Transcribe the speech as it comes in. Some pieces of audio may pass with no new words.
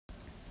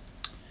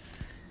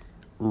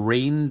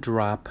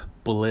Raindrop,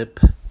 blip,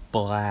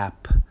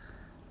 blap,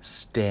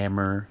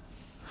 stammer,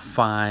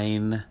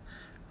 fine,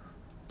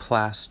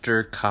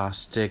 plaster,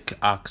 caustic,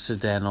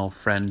 occidental,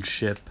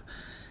 friendship,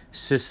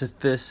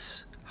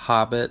 Sisyphus,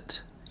 hobbit,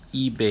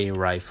 eBay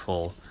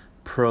rifle,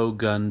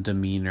 pro-gun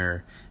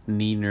demeanor,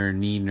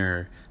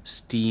 neener,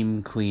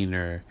 steam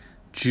cleaner,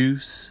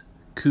 juice,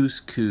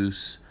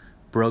 couscous,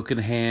 broken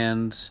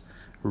hands,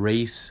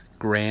 race,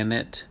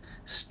 granite,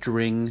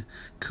 string,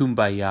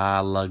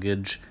 kumbaya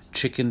luggage,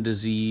 chicken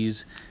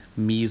disease,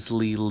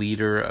 measly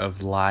leader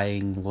of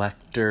lying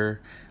lecture,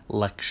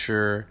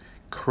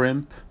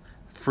 crimp,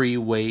 free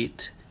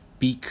weight,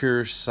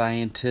 beaker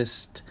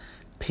scientist,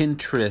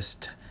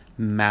 Pinterest,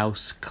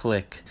 mouse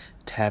click,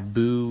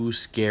 taboo,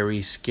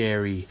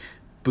 scary,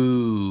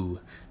 boo,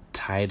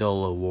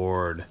 title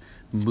award,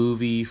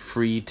 movie,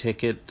 free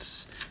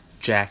tickets,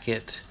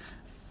 jacket,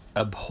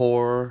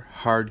 abhor,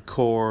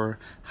 hardcore,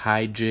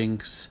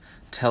 hijinks,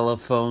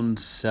 telephone,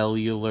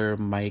 cellular,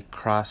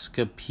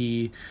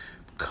 microscopy,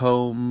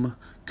 comb,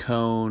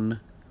 cone,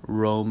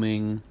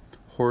 roaming,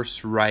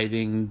 horse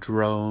riding,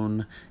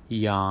 drone,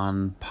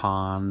 yawn,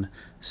 pawn,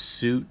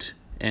 suit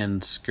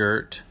and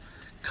skirt,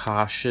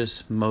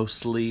 cautious,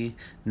 mostly,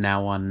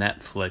 now on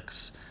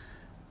Netflix,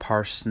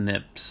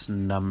 parsnips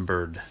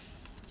numbered,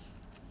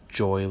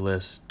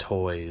 joyless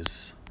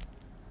toys.